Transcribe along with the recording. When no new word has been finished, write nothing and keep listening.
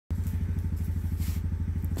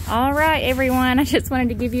All right, everyone, I just wanted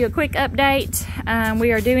to give you a quick update.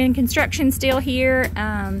 We are doing construction still here,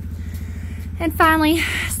 and finally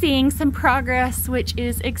seeing some progress, which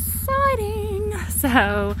is exciting.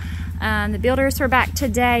 So the builders were back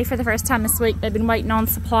today for the first time this week. They've been waiting on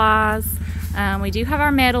supplies. We do have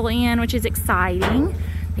our metal in, which is exciting.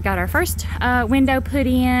 We got our first window put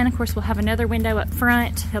in. Of course, we'll have another window up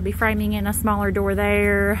front. They'll be framing in a smaller door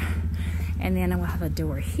there. And then we'll have a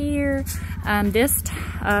door here. This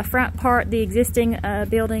front part, the existing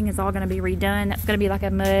building, is all going to be redone. That's going to be like a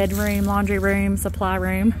mud room, laundry room, supply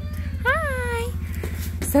room. Hi!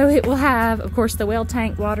 So it will have, of course, the well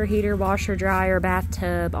tank, water heater, washer, dryer,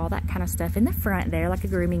 bathtub, all that kind of stuff in the front there, like a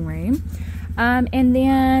grooming room. And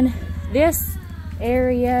then this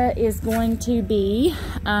area is going to be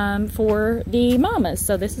for the mamas.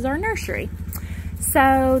 So this is our nursery.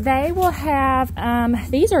 So they will have,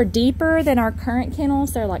 these are deeper than our current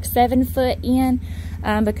kennels. They're like 7 foot in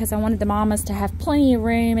because I wanted the mamas to have plenty of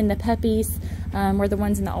room, and the puppies, where the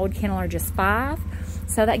ones in the old kennel are just 5.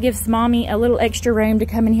 So that gives mommy a little extra room to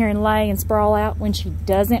come in here and lay and sprawl out when she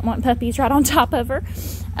doesn't want puppies right on top of her.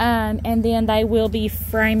 And then they will be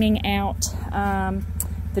framing out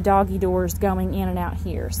the doggy doors going in and out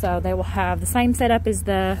here. So they will have the same setup as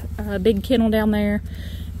the big kennel down there,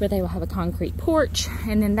 where they will have a concrete porch,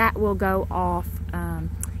 and then that will go off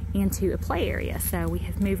into a play area. So we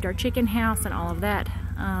have moved our chicken house and all of that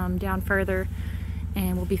down further,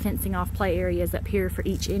 and we'll be fencing off play areas up here for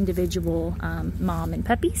each individual mom and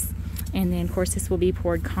puppies. And then of course this will be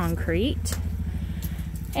poured concrete.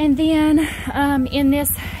 And then in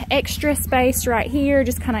this extra space right here,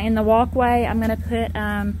 just kind of in the walkway, I'm gonna put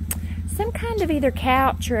some kind of either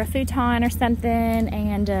couch or a futon or something,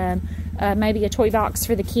 and maybe a toy box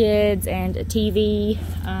for the kids and a TV,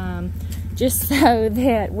 just so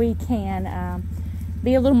that we can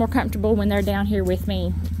be a little more comfortable when they're down here with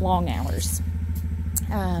me long hours,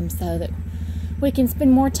 so that we can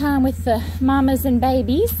spend more time with the mamas and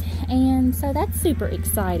babies. And so that's super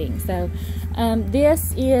exciting. So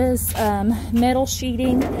this is metal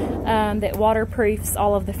sheeting that waterproofs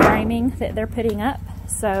all of the framing that they're putting up,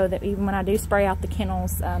 so that even when I do spray out the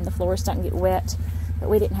kennels, the floors don't get wet. But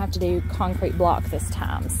we didn't have to do concrete block this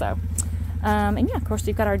time. So, and yeah, of course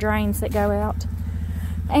we've got our drains that go out.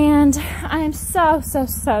 And I am so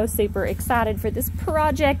super excited for this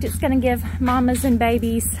project. It's gonna give mamas and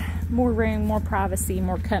babies more room, more privacy,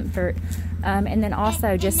 more comfort. And then also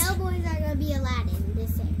and no boys are gonna be allowed in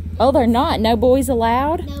this area. Oh, they're not? No boys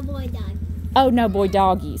allowed? No boy doggies. Oh, no boy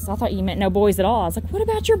doggies. I thought you meant no boys at all. I was like, what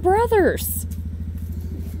about your brothers?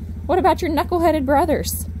 What about your knuckle-headed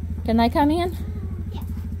brothers? Can they come in?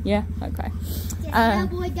 Yeah, okay. No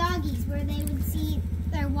boy doggies, where they would see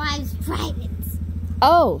their wives' privates.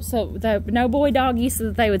 Oh, so the no boy doggies, so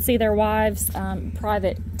that they would see their wives'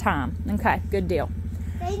 private time. Okay, good deal.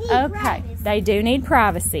 They need privacy. They do need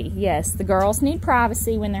privacy. Yes, the girls need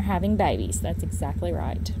privacy when they're having babies. That's exactly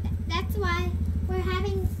right. That's why we're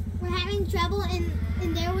having trouble in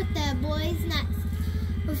there with the boys, not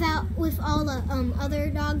with all the other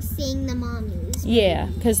dogs seeing the mommies. Yeah,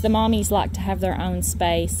 because the mommies like to have their own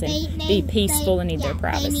space and be peaceful and need their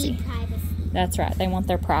privacy. They need privacy. That's right. They want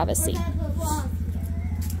their privacy. We're gonna put walls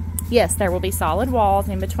here. Yes, there will be solid walls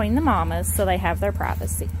in between the mamas, so they have their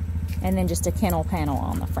privacy. And then just a kennel panel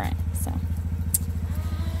on the front. So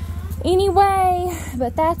anyway,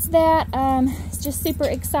 but that's that. It's just super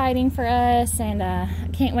exciting for us, and I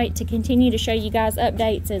can't wait to continue to show you guys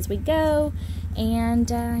updates as we go. And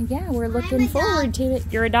yeah, we're looking forward to it.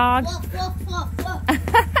 You're a dog? Woof, woof, woof,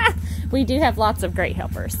 woof. We do have lots of great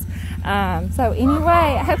helpers. So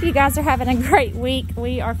anyway, I hope you guys are having a great week.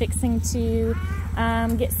 We are fixing to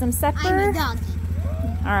get some supper. I'm a doggy.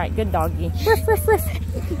 All right, good doggy. Ruff, ruff,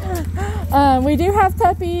 ruff. We do have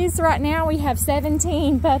puppies. Right now we have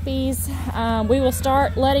 17 puppies. We will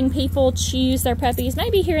start letting people choose their puppies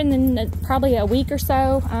maybe here in probably a week or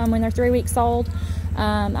so, when they're 3 weeks old.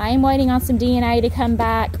 I am waiting on some DNA to come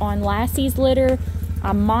back on Lassie's litter.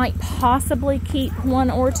 I might possibly keep 1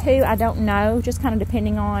 or 2. I don't know, just kind of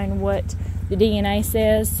depending on what the DNA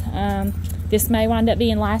says. This may wind up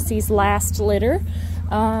being Lassie's last litter.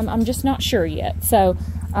 I'm just not sure yet. So,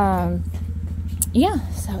 yeah.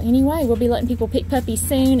 So anyway, we'll be letting people pick puppies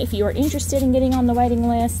soon. If you are interested in getting on the waiting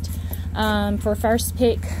list for first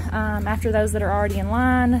pick, after those that are already in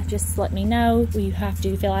line, just let me know. You have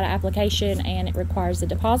to fill out an application, and it requires a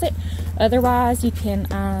deposit. Otherwise, you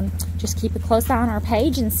can just keep a close eye on our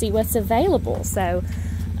page and see what's available. So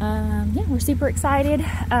yeah, we're super excited.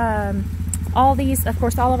 All these, of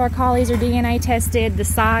course, all of our collies are DNA tested. The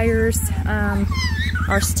sires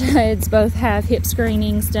Our studs both have hip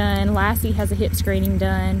screenings done. Lassie has a hip screening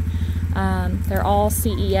done. They're all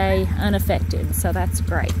CEA unaffected, so that's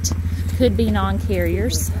great. Could be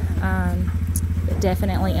non-carriers, but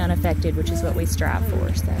definitely unaffected, which is what we strive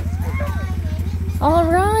for. So, all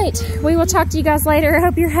right, we will talk to you guys later. I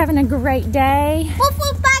hope you're having a great day. Woof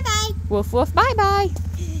woof, bye bye. Woof woof, bye bye.